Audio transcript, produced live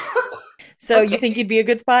So you think you'd be a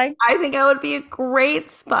good spy? I think I would be a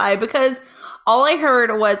great spy because all I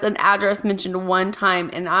heard was an address mentioned one time.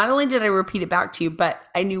 And not only did I repeat it back to you, but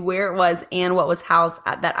I knew where it was and what was housed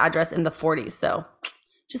at that address in the 40s. So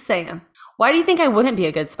just saying. Why do you think I wouldn't be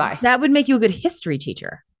a good spy? That would make you a good history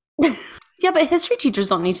teacher. Yeah, but history teachers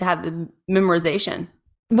don't need to have the memorization.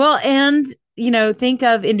 Well, and, think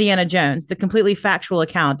of Indiana Jones, the completely factual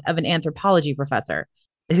account of an anthropology professor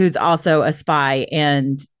who's also a spy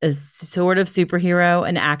and a sort of superhero,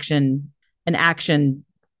 an action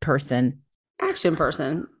person. Action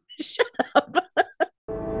person. Shut up. Get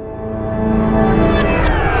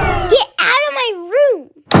out of my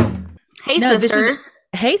room. Hey, sisters.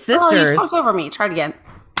 Hey, sisters. Oh, you talked over me. Try it again.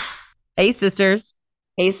 Hey, sisters.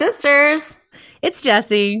 Hey, sisters. It's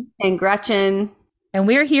Jessie. And Gretchen. And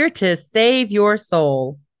we're here to save your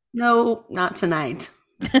soul. No, not tonight.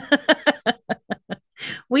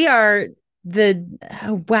 We are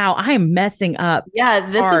wow, I am messing up. Yeah,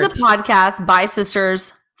 this is a podcast by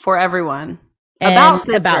sisters for everyone. And about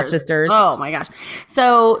sisters. About sisters. Oh my gosh.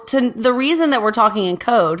 So the reason that we're talking in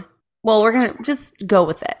code, well, we're going to just go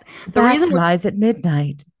with it. The reason lies at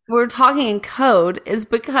midnight. We're talking in code is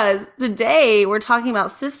because today we're talking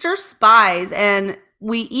about sister spies, and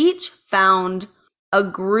we each found a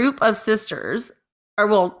group of sisters, or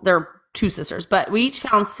well, they're two sisters, but we each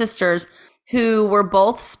found sisters who were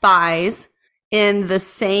both spies in the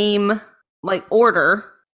same order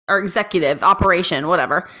or executive operation,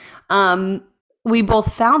 whatever. We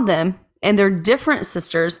both found them, and they're different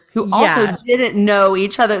sisters who also didn't know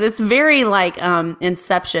each other. It's very like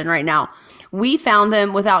Inception right now. We found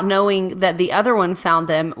them without knowing that the other one found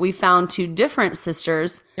them. We found two different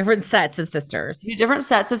sisters. Different sets of sisters. Two different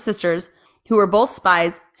sets of sisters who were both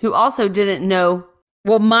spies who also didn't know.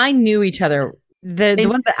 Well, mine knew each other. The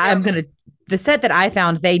ones that the set that I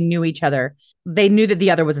found, they knew each other. They knew that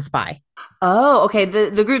the other was a spy. Oh, okay.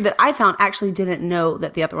 The group that I found actually didn't know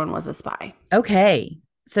that the other one was a spy. Okay.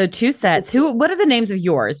 So two sets. What are the names of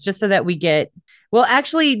yours? Just so that we get, well,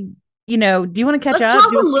 actually, do you want to catch up? Let's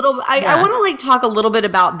talk a little. I want to talk a little bit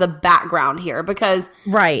about the background here because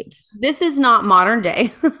this is not modern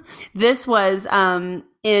day. This was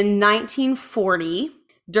in 1940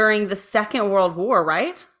 during the Second World War,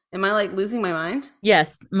 right? Am I losing my mind?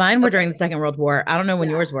 Yes, mine were during the Second World War. I don't know when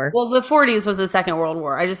yours were. Well, the 40s was the Second World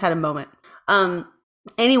War. I just had a moment.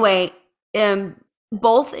 Anyway,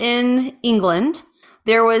 both in England,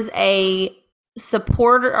 there was a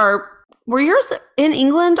supporter. Or were yours in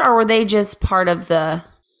England, or were they just part of the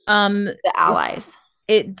Allies?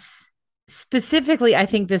 It's specifically, I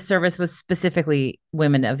think this service was specifically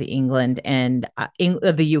women of England and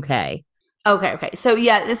of the UK. Okay. So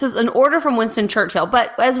yeah, this is an order from Winston Churchill.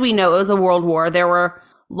 But as we know, it was a world war. There were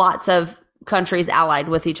lots of countries allied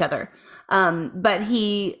with each other. But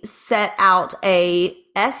he set out a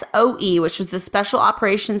SOE, which was the Special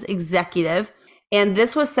Operations Executive. And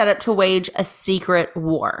this was set up to wage a secret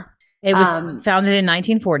war. It was founded in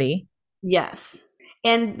 1940. Yes.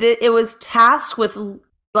 And it was tasked with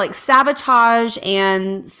sabotage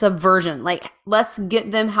and subversion. Let's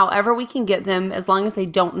get them however we can get them, as long as they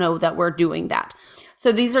don't know that we're doing that.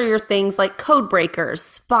 So these are your things like code breakers,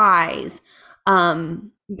 spies,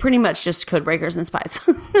 pretty much just code breakers and spies.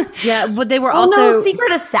 Yeah, but they were also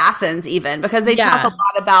secret assassins, even, because they talk a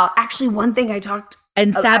lot about, actually, one thing I talked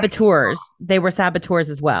and saboteurs. They were saboteurs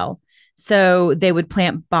as well. So they would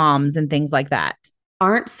plant bombs and things like that.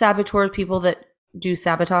 Aren't saboteurs people that do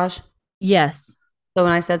sabotage? Yes. So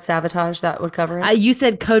when I said sabotage, that would cover it? You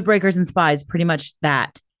said code breakers and spies, pretty much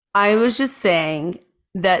that. I was just saying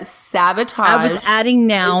that sabotage. I was adding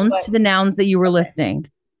nouns to the nouns that you were listing.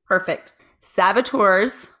 Perfect.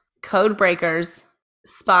 Saboteurs, code breakers,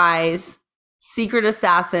 spies, secret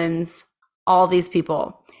assassins, all these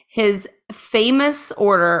people. His famous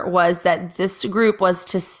order was that this group was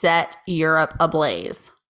to set Europe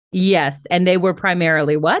ablaze. Yes. And they were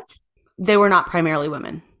primarily what? They were not primarily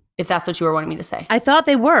women, if that's what you were wanting me to say. I thought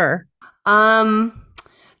they were.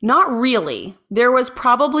 Not really. There was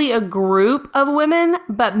probably a group of women,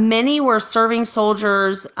 but many were serving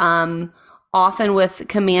soldiers, often with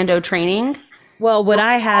commando training. Well, what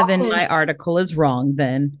I have in my article is wrong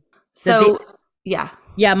then. So, yeah.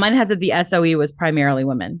 Yeah, mine has that the SOE was primarily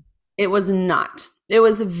women. It was not. If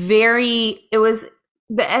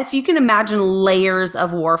you can imagine layers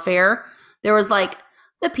of warfare, there was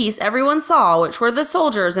the piece everyone saw, which were the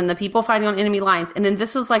soldiers and the people fighting on enemy lines. And then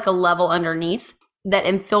this was a level underneath that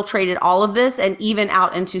infiltrated all of this and even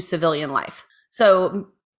out into civilian life. So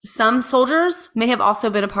some soldiers may have also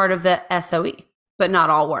been a part of the SOE, but not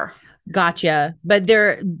all were. Gotcha. But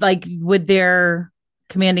would their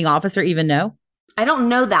commanding officer even know? I don't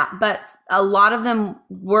know that, but a lot of them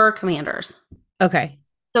were commanders. Okay.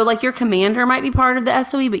 So like your commander might be part of the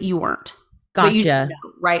SOE, but you weren't. Gotcha. But you didn't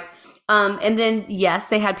know, right? And then, yes,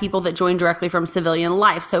 they had people that joined directly from civilian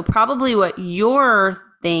life. So probably what your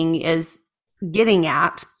thing is getting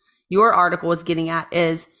at, your article was getting at,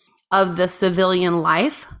 is of the civilian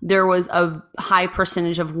life, there was a high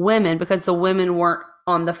percentage of women because the women weren't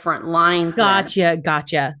on the front lines.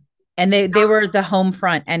 Gotcha. And they were the home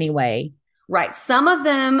front anyway. Right. Some of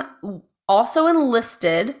them also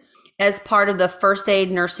enlisted as part of the first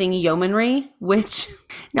aid nursing yeomanry, which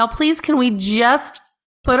now please can we just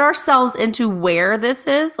put ourselves into where this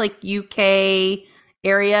is, like UK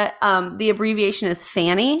area? The abbreviation is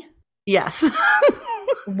FANY. Yes.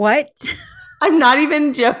 What? I'm not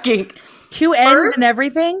even joking. 2 N's and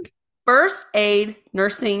everything? First aid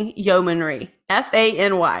nursing yeomanry.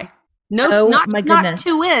 FANY. No, Oh, not, my not goodness.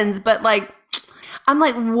 2 N's, but like, I'm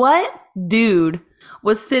like, what dude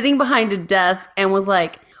was sitting behind a desk and was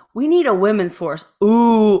like, we need a women's force.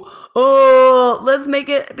 Ooh, let's make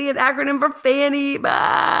it be an acronym for FANY.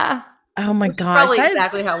 Bah. Oh my Which is gosh. probably that is-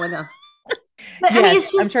 exactly how it went down. But I Yes, mean,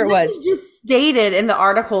 it's just, I'm sure it this was. is just stated in the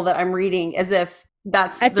article that I'm reading as if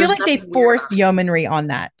that's. I feel there's like they nothing weird forced about it. yeomanry on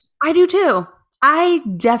that. I do too. I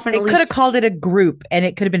They definitely could have called it a group and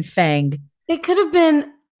it could have been Fang. It could have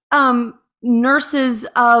been nurses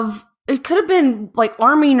of. It could have been like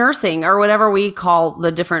army nursing or whatever we call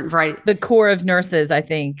the different variety. The Corps of Nurses, I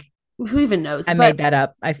think. Who even knows? I made that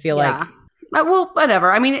up. I feel like. Well,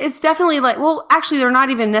 whatever. I mean, it's definitely like. Well, actually, they're not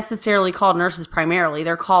even necessarily called nurses primarily.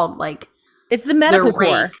 They're called like It's the medical their corps.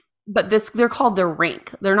 rank. But they're called their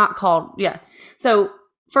rank. They're not called. Yeah. So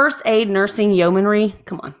first aid nursing yeomanry.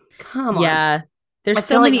 Come on. Yeah. There's I so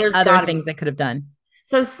feel like many there's other gotta things be. they could have done.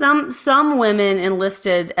 So some women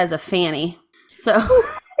enlisted as a fanny. So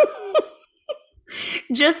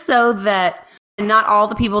just so that not all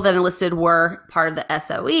the people that enlisted were part of the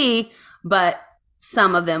SOE, but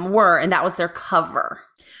some of them were, and that was their cover.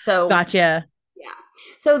 So Gotcha. yeah.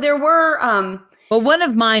 So there were Well, one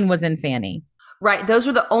of mine was in Fanny. right, those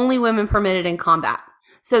were the only women permitted in combat.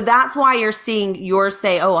 So that's why you're seeing yours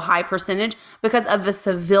say, a high percentage, because of the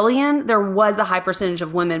civilian, there was a high percentage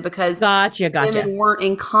of women because Gotcha. women weren't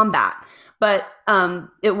in combat. But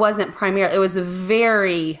it wasn't primarily, it was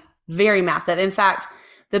very, very massive. In fact,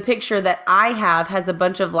 the picture that I have has a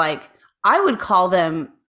bunch of like, I would call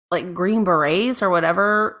them like green berets or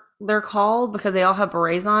whatever they're called because they all have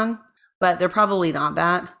berets on, but they're probably not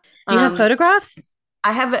that. Do you have photographs?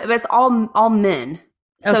 I have, it's all men.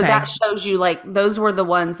 So Okay. that shows you like those were the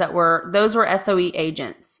ones that those were SOE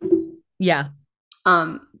agents. Yeah.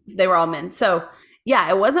 They were all men. So yeah,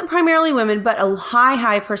 it wasn't primarily women, but a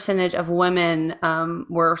high percentage of women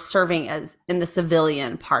were serving as in the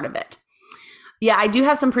civilian part of it. Yeah, I do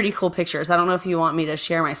have some pretty cool pictures. I don't know if you want me to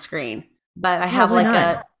share my screen, but I have why like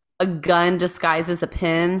not? a gun disguised as a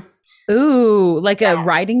pin. Ooh, like a Yeah.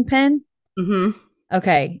 writing pen? Mm-hmm.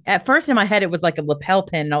 Okay. At first in my head, it was like a lapel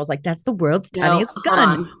pin. And I was like, that's the world's No, tiniest hold gun.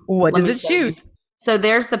 on. What Let does me it show you. shoot? So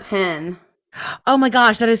there's the pin. Oh my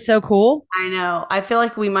gosh, that is so cool. I know. I feel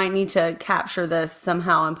like we might need to capture this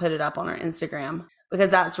somehow and put it up on our Instagram because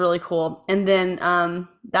that's really cool. And then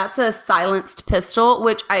that's a silenced pistol,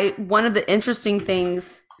 which one of the interesting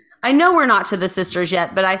things, I know we're not to the sisters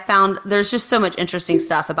yet, but I found there's just so much interesting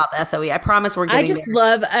stuff about the SOE. I promise we're I getting just there.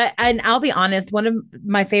 love, and I'll be honest, one of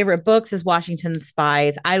my favorite books is Washington's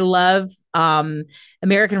Spies. I love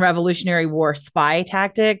American Revolutionary War spy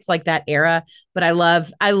tactics, like that era. But I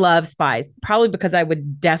love spies, probably because I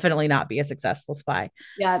would definitely not be a successful spy.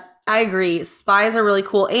 Yeah, I agree. Spies are really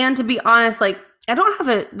cool. And to be honest, like I don't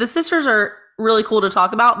have the sisters are really cool to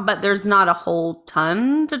talk about, but there's not a whole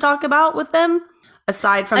ton to talk about with them.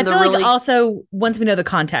 Aside from I the feel really like also once we know the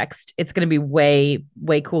context, it's going to be way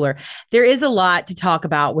cooler. There is a lot to talk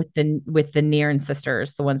about with the Nearn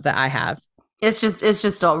sisters, the ones that I have. it's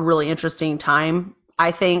just a really interesting time.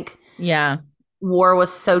 I think Yeah. war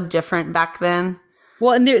was so different back then.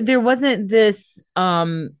 Well, and there wasn't this a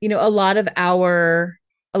lot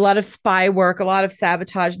of spy work, a lot of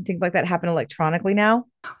sabotage and things like that happen electronically now.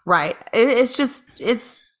 Right.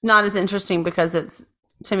 It's not as interesting because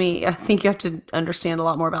to me, I think you have to understand a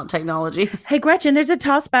lot more about technology. Hey Gretchen, there's a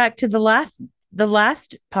toss back to the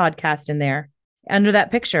last podcast in there under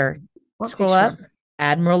that picture. What Scroll picture? up.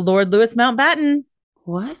 Admiral Lord Louis Mountbatten.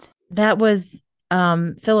 What? That was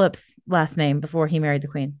Philip's last name before he married the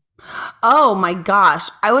Queen. Oh my gosh.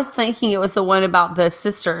 I was thinking it was the one about the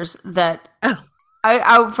sisters that Oh.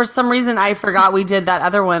 I for some reason I forgot we did that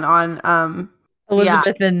other one on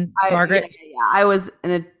Elizabeth and Margaret. Yeah.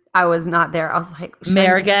 I was not there. I was like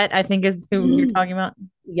Margaret, I think is who you're talking about.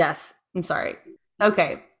 Yes. I'm sorry.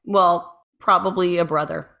 Okay. Well, probably a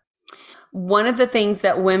brother. One of the things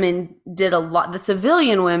that women did a lot, the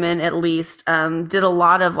civilian women at least, did a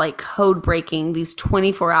lot of like code breaking, these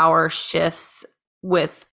 24-hour shifts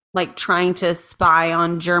with like trying to spy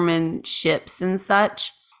on German ships and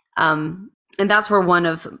such. And that's where one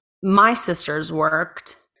of my sisters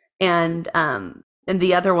worked. And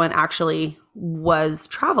the other one actually was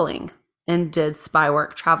traveling and did spy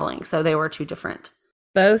work traveling. So they were two different.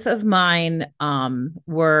 Both of mine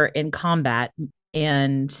were in combat,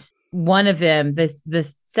 and one of them, the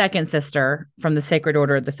second sister from the Sacred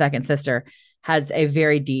Order of the Second Sister, has a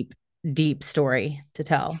very deep story to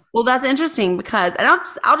tell. Well, that's interesting because, and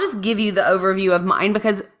I'll just give you the overview of mine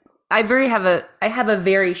because I have a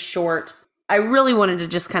very short. I really wanted to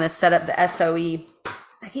just kind of set up the SOE.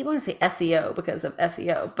 I keep wanting to say SEO because of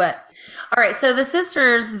SEO, but all right. So the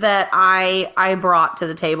sisters that I brought to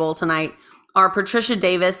the table tonight are Patricia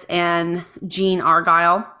Davis and Jean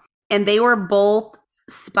Argyle, and they were both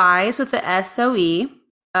spies with the SOE.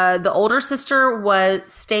 The older sister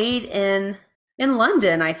stayed in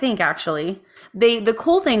London, I think. Actually, the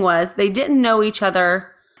cool thing was they didn't know each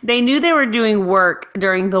other. They knew they were doing work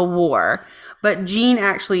during the war, but Jean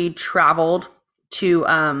actually traveled to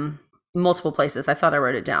multiple places. I thought I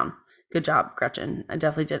wrote it down. Good job, Gretchen. I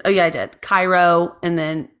definitely did. Oh yeah, I did. Cairo, and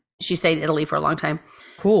then she stayed in Italy for a long time.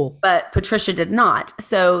 Cool. But Patricia did not.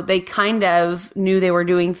 So they kind of knew they were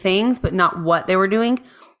doing things, but not what they were doing.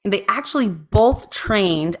 And they actually both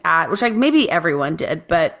trained at, which like maybe everyone did,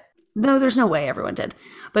 but no, there's no way everyone did.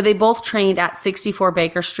 But they both trained at 64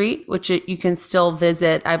 Baker Street, which you can still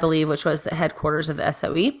visit, I believe, which was the headquarters of the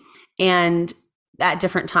SOE, and at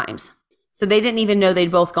different times. So they didn't even know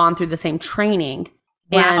they'd both gone through the same training.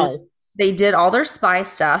 Wow. And they did all their spy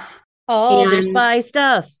stuff. All their spy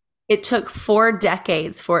stuff. It took 4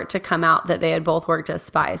 decades for it to come out that they had both worked as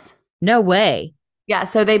spies. No way. Yeah,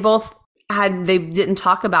 so they didn't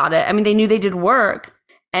talk about it. I mean, they knew they did work.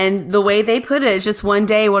 And the way they put it is just one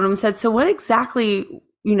day one of them said, so what exactly,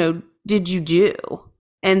 did you do?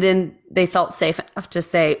 And then they felt safe enough to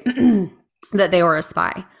say that they were a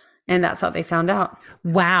spy. And that's how they found out.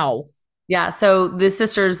 Wow. Yeah, so the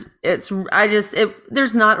sisters,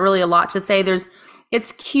 there's not really a lot to say.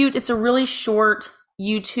 It's cute. It's a really short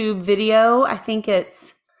YouTube video. I think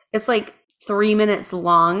it's like 3 minutes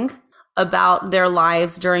long about their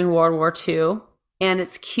lives during World War II. And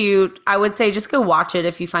it's cute. I would say just go watch it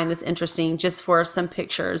if you find this interesting, just for some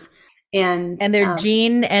pictures. And they're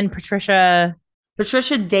Jean and Patricia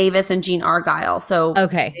Davis and Jean Argyle. So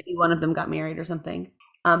okay, maybe one of them got married or something.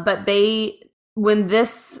 But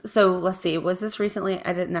so let's see, was this recently?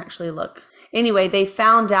 I didn't actually look. Anyway, they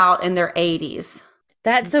found out in their 80s.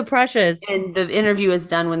 That's so precious. And the interview is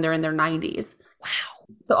done when they're in their 90s. Wow.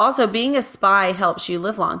 So also being a spy helps you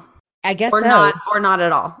live long. I guess or not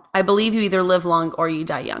at all. I believe you either live long or you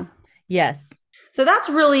die young. Yes. So that's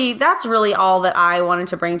really all that I wanted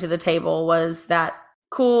to bring to the table was that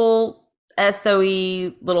cool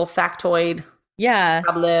SOE little factoid. Yeah.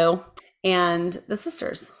 Tableau and the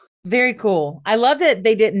sisters. Very cool. I love that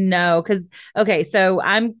they didn't know because, okay, so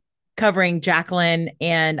I'm covering Jacqueline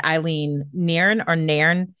and Eileen Nairn. So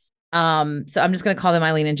I'm just going to call them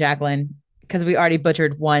Eileen and Jacqueline because we already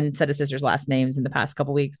butchered one set of sisters' last names in the past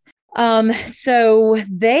couple weeks. So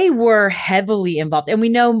they were heavily involved and we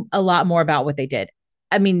know a lot more about what they did.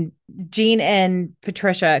 I mean, Jean and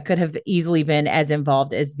Patricia could have easily been as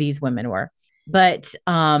involved as these women were, but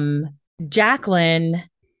Jacqueline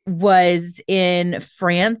was in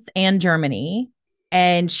France and Germany,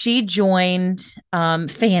 and she joined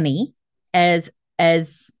Fanny as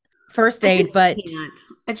first aid.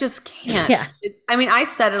 I just can't. Yeah. I mean, I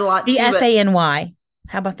said it a lot too. The FANY.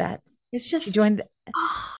 How about that? It's just she joined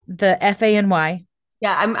the FANY.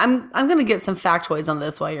 Yeah, I'm gonna get some factoids on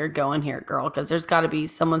this while you're going here, girl, because there's got to be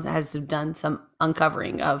someone that has done some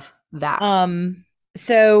uncovering of that.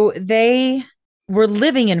 So they were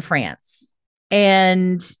living in France,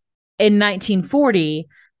 and in 1940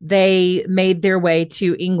 they made their way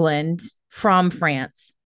to England from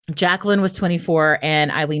France. Jacqueline was 24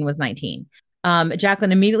 and Eileen was 19.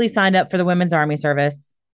 Jacqueline immediately signed up for the Women's Army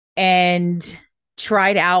Service and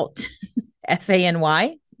tried out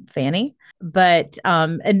Fanny, but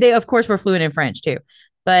and they of course were fluent in French too,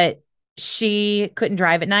 but she couldn't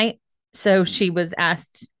drive at night, so she was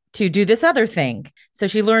asked to do this other thing. So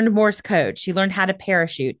she learned Morse code, she learned how to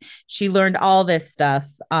parachute, she learned all this stuff,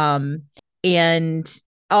 and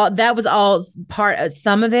that was all part of,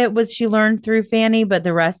 some of it was she learned through Fanny, but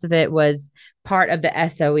the rest of it was part of the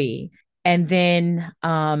SOE. And then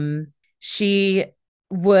she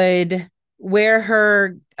would wear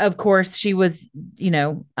her, of course, she was,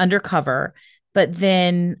 undercover, but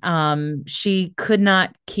then she could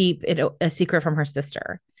not keep it a secret from her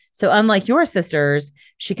sister. So unlike your sisters,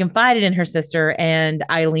 she confided in her sister, and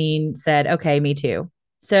Eileen said, okay, me too.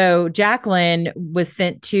 So Jacqueline was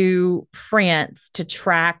sent to France to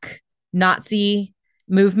track Nazi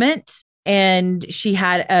movement, and she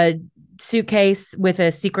had a suitcase with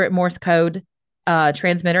a secret Morse code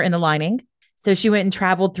transmitter in the lining. So she went and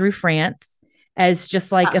traveled through France as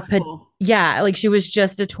just like That's cool. yeah, like she was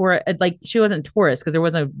just a tour, like she wasn't a tourist because there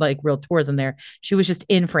wasn't like real tourism there. She was just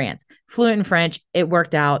in France, fluent in French. It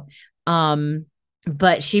worked out. Um,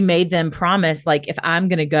 but she made them promise, like, if I'm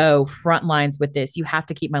going to go front lines with this, you have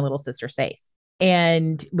to keep my little sister safe.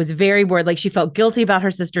 And was very worried. Like she felt guilty about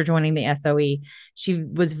her sister joining the SOE. She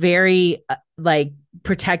was very like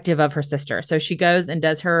protective of her sister. So she goes and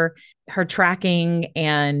does her tracking,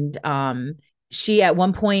 and she at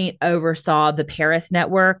one point oversaw the Paris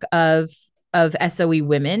network of SOE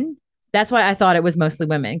women. That's why I thought it was mostly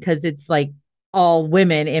women, because it's like all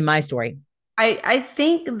women in my story. I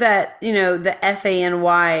think that, the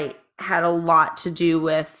FANY had a lot to do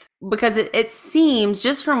with, because it seems,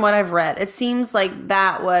 just from what I've read, it seems like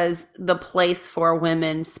that was the place for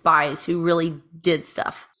women spies who really did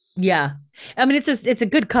stuff. Yeah. I mean, it's a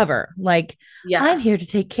good cover. Like, Yeah. I'm here to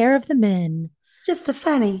take care of the men. Just a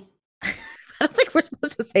fanny. I don't think we're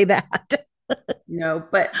supposed to say that. No,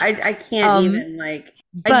 but I can't even like.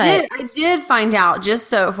 But I did find out, just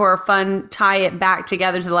so for a fun tie it back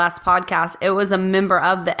together to the last podcast, it was a member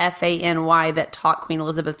of the FANY that taught Queen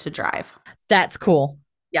Elizabeth to drive. That's cool.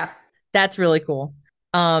 Yeah. That's really cool.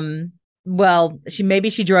 Well,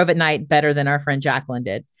 she drove at night better than our friend Jacqueline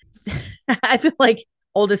did. I feel like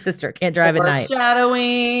oldest sister can't drive at night.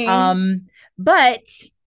 Foreshadowing. But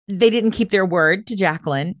they didn't keep their word to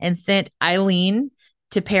Jacqueline and sent Eileen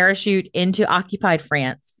to parachute into occupied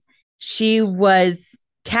France. She was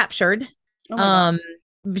captured.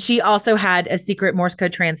 She also had a secret Morse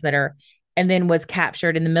code transmitter, and then was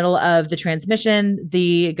captured. In the middle of the transmission,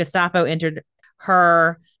 the Gestapo entered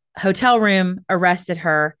her hotel room, arrested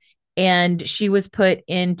her, and she was put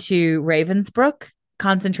into Ravensbrück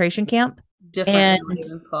concentration camp. Different than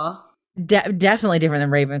Ravensclaw. Definitely different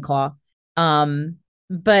than Ravenclaw.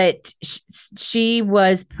 But she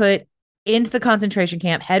was put into the concentration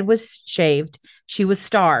camp. Head was shaved. She was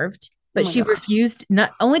starved, but she refused.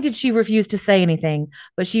 Not only did she refuse to say anything,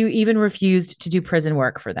 but she even refused to do prison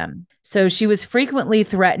work for them. So she was frequently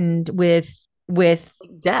threatened with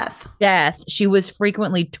death. She was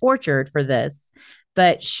frequently tortured for this,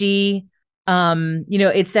 but she,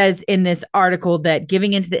 it says in this article that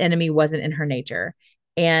giving into the enemy wasn't in her nature,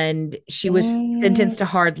 and she was sentenced to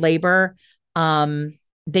hard labor.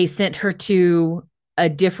 They sent her to a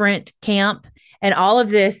different camp, and all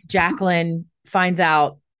of this Jacqueline finds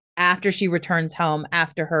out after she returns home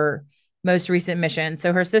after her most recent mission.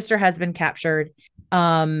 So her sister has been captured.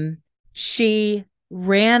 She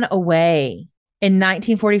ran away in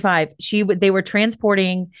 1945. They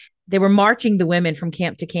were marching the women from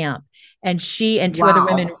camp to camp, and she and two other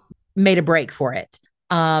women made a break for it.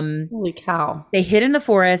 Holy cow. They hid in the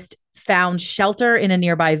forest, found shelter in a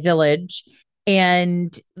nearby village.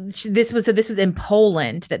 And this was in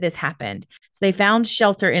Poland that this happened. So they found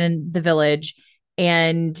shelter in the village,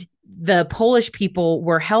 and the Polish people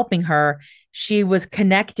were helping her. She was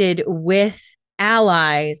connected with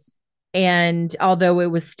allies, and although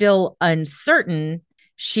it was still uncertain,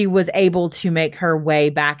 she was able to make her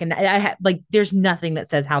way back. And there's nothing that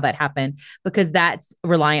says how that happened, because that's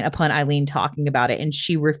reliant upon Eileen talking about it. And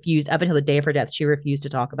she refused, up until the day of her death, she refused to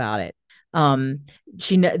talk about it.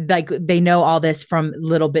 They know all this from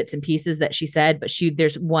little bits and pieces that she said, but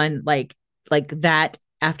there's one like that,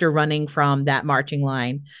 after running from that marching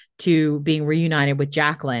line to being reunited with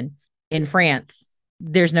Jacqueline in France,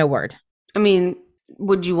 there's no word. I mean,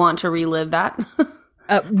 would you want to relive that?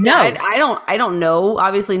 No, I don't know.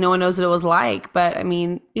 Obviously no one knows what it was like, but I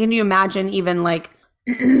mean, can you imagine even like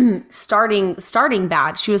starting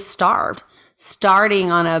bad? She was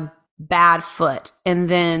starting on a bad foot, and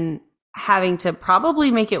then having to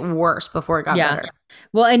probably make it worse before it got better.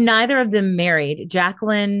 Well, and neither of them married.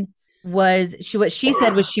 Jacqueline what she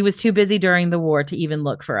said was she was too busy during the war to even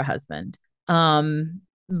look for a husband.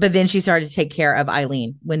 But then she started to take care of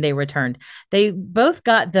Eileen when they returned. They both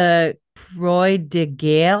got the Croix de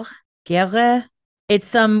Guerre. It's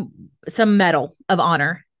some medal of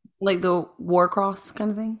honor, like the War Cross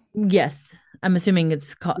kind of thing. Yes, I'm assuming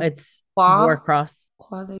it's War Cross.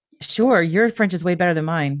 Sure, your French is way better than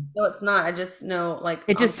mine. No, it's not. I just know, like,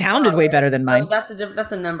 it just sounded way better than mine.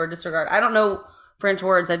 That's a number. Disregard. I don't know French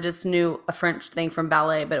words. I just knew a French thing from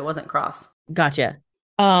ballet, but it wasn't cross. Gotcha.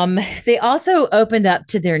 They also opened up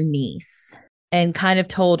to their niece. and kind of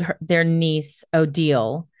told their niece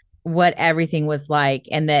Odile what everything was like,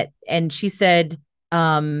 and she said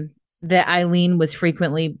that Eileen was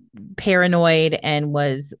frequently paranoid and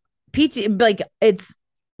was like it's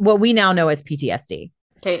what we now know as PTSD.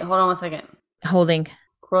 Okay, hold on 1 second. Holding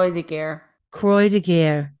Croix de Guerre. Croix de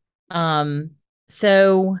Guerre.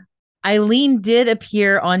 So Eileen did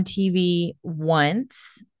appear on TV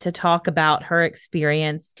once to talk about her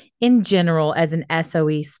experience in general as an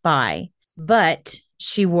SOE spy, but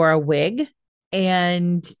she wore a wig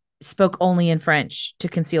and spoke only in French to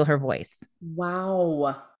conceal her voice.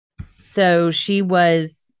 Wow. So she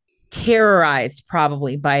was terrorized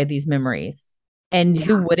probably by these memories. And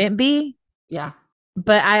who wouldn't be? Yeah.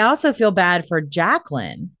 But I also feel bad for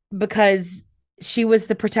Jacqueline because she was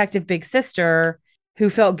the protective big sister who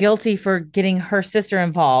felt guilty for getting her sister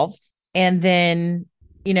involved and then,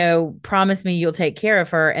 promise me you'll take care of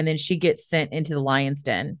her. And then she gets sent into the lion's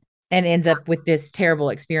den and ends up with this terrible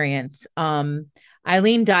experience.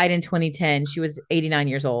 Eileen died in 2010. She was 89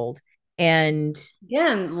 years old. And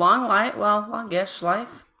again, longish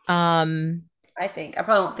life. I think. I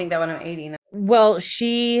probably don't think that when I'm 80 now. Well,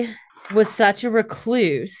 she was such a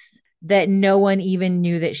recluse that no one even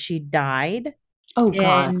knew that she died. Oh,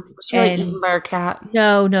 God. Was she eaten by her cat?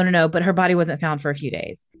 No. But her body wasn't found for a few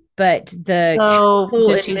days. But did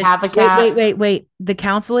she have a cat? Wait. The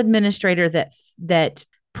council administrator that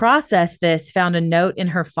processed this found a note in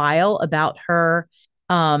her file about her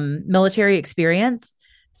military experience.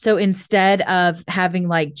 So instead of having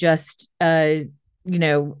like just a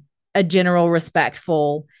general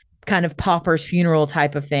respectful kind of pauper's funeral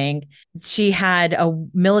type of thing, she had a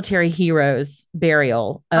military hero's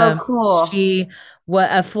burial. Oh, cool.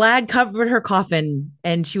 A flag covered her coffin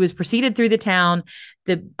and she was preceded through the town.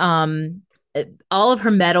 All of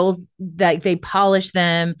her medals, that they polished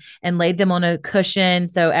them and laid them on a cushion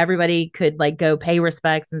so everybody could like go pay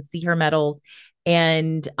respects and see her medals.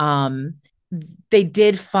 And they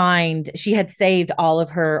did find she had saved all of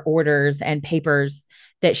her orders and papers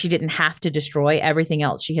that she didn't have to destroy. Everything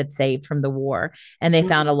else she had saved from the war. And they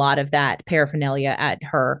found a lot of that paraphernalia at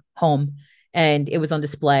her home and it was on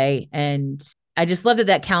display. And I just love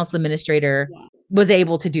that council administrator was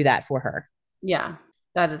able to do that for her. Yeah,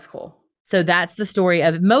 that is cool. So that's the story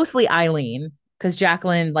of mostly Eileen, because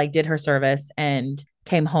Jacqueline like did her service and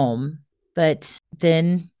came home, but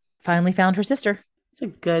then finally found her sister. It's a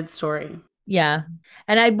good story. Yeah.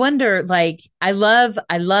 And I wonder, like, I love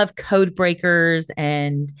Code Breakers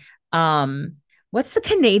and what's the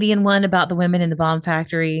Canadian one about the women in the bomb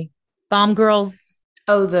factory? Bomb Girls?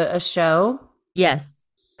 Oh, a show? Yes.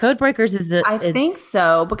 Code Breakers I think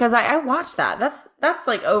so, because I watched that. That's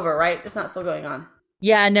like over, right? It's not still going on.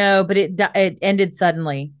 Yeah, no, but it ended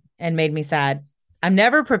suddenly and made me sad. I'm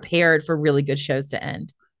never prepared for really good shows to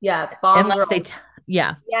end. Yeah, Bomb Unless Girls.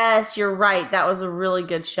 Yeah. Yes, you're right. That was a really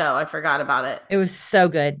good show. I forgot about it. It was so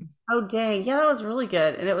good. Oh, dang. Yeah, that was really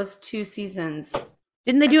good. And it was 2 seasons.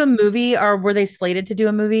 Didn't they do a movie, or were they slated to do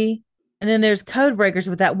a movie? And then there's Code Breakers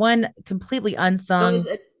with that one completely unsung. It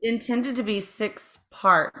was intended to be 6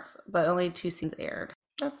 parts, but only 2 seasons aired.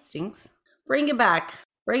 That stinks. Bring it back.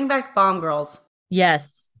 Bring back Bomb Girls.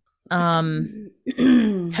 Yes. Code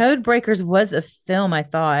Breakers was a film, I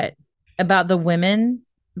thought, about the women,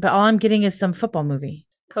 but all I'm getting is some football movie.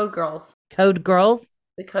 Code Girls. Code Girls?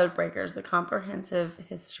 The Code Breakers, the comprehensive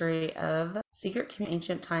history of secret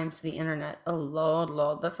ancient times to the internet. Oh,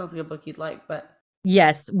 Lord. That sounds like a book you'd like, but...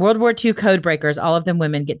 Yes. World War II Code Breakers, all of them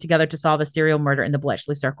women, get together to solve a serial murder in the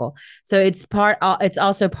Bletchley Circle. So it's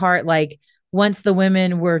also part like once the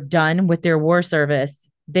women were done with their war service,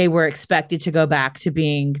 they were expected to go back to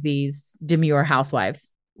being these demure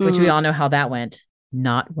housewives, which we all know how that went.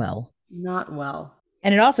 Not well. Not well.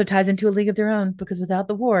 And it also ties into a league of their own, because without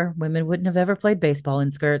the war, women wouldn't have ever played baseball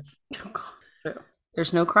in skirts.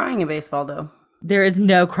 There's no crying in baseball, though. There is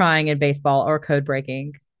no crying in baseball or code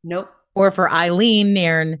breaking. Nope. Or for Eileen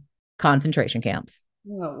near concentration camps.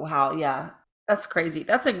 Oh, wow. Yeah. That's crazy.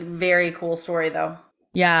 That's a very cool story, though.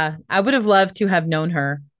 Yeah. I would have loved to have known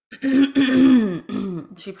her.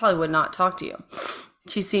 She probably would not talk to you.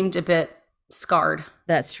 She seemed a bit scarred.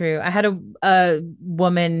 That's true. I had a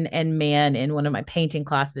woman and man in one of my painting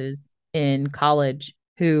classes in college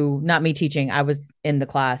who, not me teaching, I was in the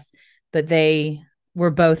class, but they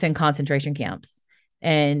were both in concentration camps.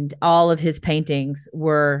 And all of his paintings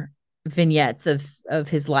were vignettes of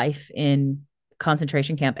his life in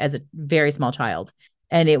concentration camp as a very small child.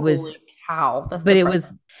 And it was... Holy cow. That's but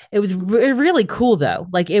depressing. it was really cool though.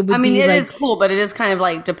 Like it would. I mean, it is cool, but it is kind of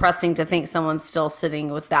like depressing to think someone's still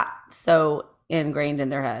sitting with that so ingrained in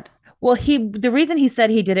their head. Well, the reason he said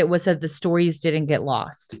he did it was so the stories didn't get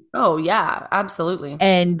lost. Oh, yeah, absolutely.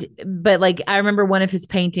 But like, I remember one of his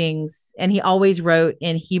paintings, and he always wrote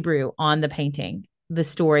in Hebrew on the painting, the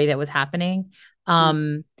story that was happening.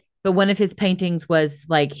 But one of his paintings was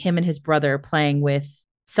like him and his brother playing with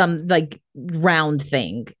some like round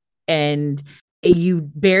thing. And you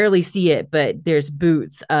barely see it, but there's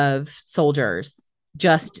boots of soldiers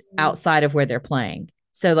just outside of where they're playing.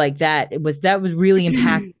 So like that really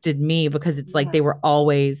impacted me, because it's like they were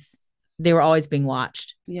always being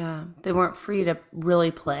watched. Yeah, they weren't free to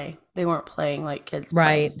really play. They weren't playing like kids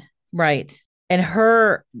play. Right. And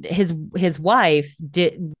his wife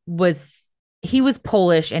he was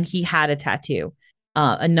Polish, and he had a tattoo,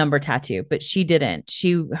 a number tattoo, but she didn't.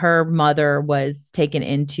 Her mother was taken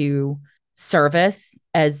into service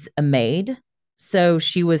as a maid, so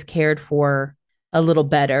she was cared for a little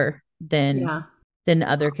better than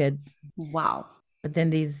other kids. Wow. But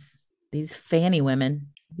then these fanny women,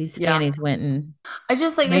 these fannies went and I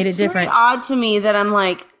just like made it's it different. very odd to me that I'm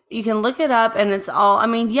like, you can look it up and it's all, I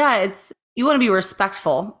mean, yeah, it's, you want to be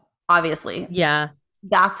respectful, obviously. Yeah.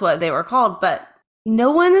 That's what they were called, but no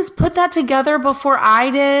one has put that together before I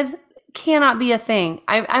did. Cannot be a thing.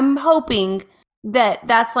 I'm hoping that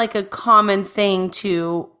that's like a common thing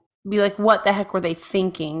to be like, what the heck were they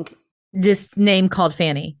thinking? This name called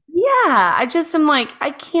Fanny. Yeah, I just am like,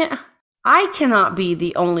 I cannot be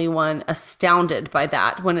the only one astounded by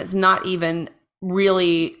that when it's not even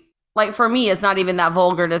really, like for me, it's not even that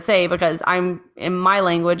vulgar to say, because I'm in my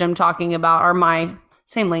language, I'm talking about, or my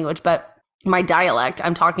same language, but my dialect,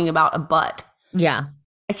 I'm talking about a butt. Yeah.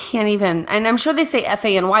 I can't even, and I'm sure they say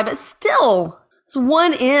FANY, but still, it's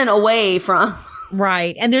one N away from.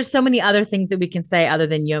 Right. And there's so many other things that we can say other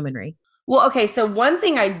than yeomanry. Well, okay, so one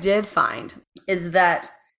thing I did find is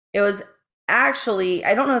that it was actually,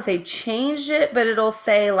 I don't know if they changed it, but it'll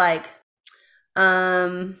say like,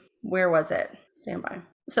 where was it? Stand by.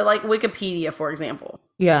 So like Wikipedia, for example.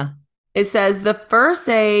 Yeah. It says the first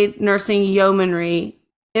aid nursing yeomanry,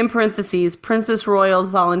 in parentheses, Princess Royals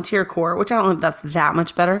Volunteer Corps, which I don't know if that's that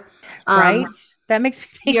much better. Right? That makes me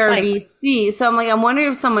think PRVC. Like, so I'm like, I'm wondering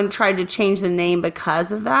if someone tried to change the name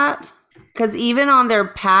because of that. Because even on their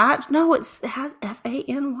patch, no, it has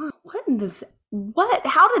FANY. What in this? What?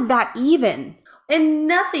 How did that even? And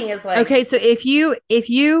nothing is like. Okay, so if you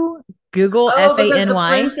Google FANY, the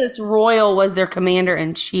Princess Royal was their commander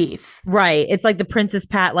in chief. Right. It's like the Princess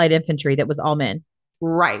Pat Light Infantry that was all men.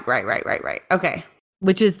 Right. Okay.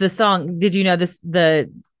 Which is the song. Did you know this?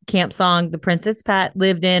 The camp song, "The Princess Pat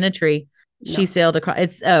lived in a tree. No. She sailed across."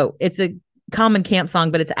 It's a common camp song,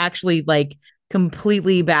 but it's actually like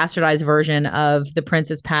completely bastardized version of the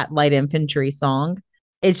Princess Pat Light Infantry song.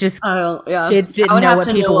 It's just kids didn't know what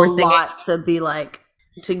people were singing. To be like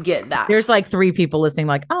to get that. There's like 3 people listening,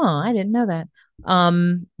 like, oh, I didn't know that.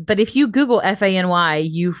 But if you Google FANY,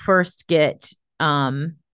 you first get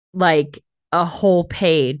like a whole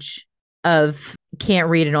page of, can't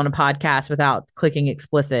read it on a podcast without clicking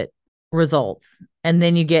explicit results. And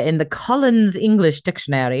then you get in the Collins English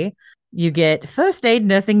Dictionary, you get first aid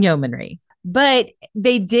nursing yeomanry. But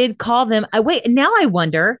they did call them, now I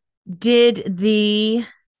wonder, did the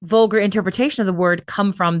vulgar interpretation of the word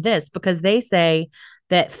come from this? Because they say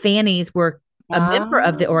that fannies were a member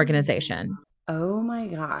of the organization. Oh my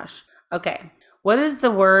gosh. Okay. What is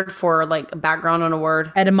the word for like background on a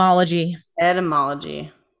word? Etymology.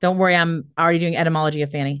 Don't worry, I'm already doing etymology of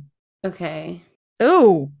fanny. Okay.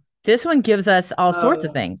 Ooh, this one gives us all sorts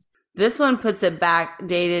of things. This one puts it back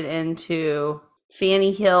dated into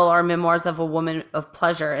Fanny Hill, or Memoirs of a Woman of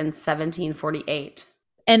Pleasure in 1748.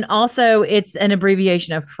 And also it's an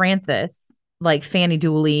abbreviation of Frances, like Fanny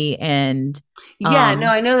Dooley and... Yeah, no,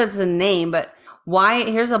 I know that's a name, but why?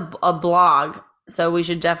 Here's a blog, so we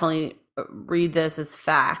should definitely read this as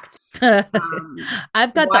fact. I've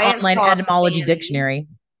got the online etymology dictionary.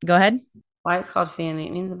 Go ahead. Why it's called fanny?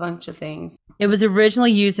 It means a bunch of things. It was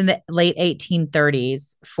originally used in the late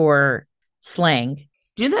 1830s for slang.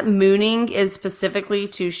 Do you know that mooning is specifically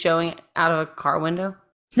to showing out of a car window?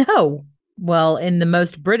 No. Well, in the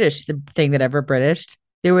most British thing that ever Britished,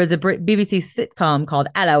 there was a BBC sitcom called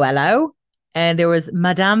Hello, Hello, and there was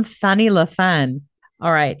Madame Fanny Le Fan.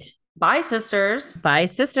 All right. Bye, sisters. Bye,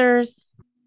 sisters.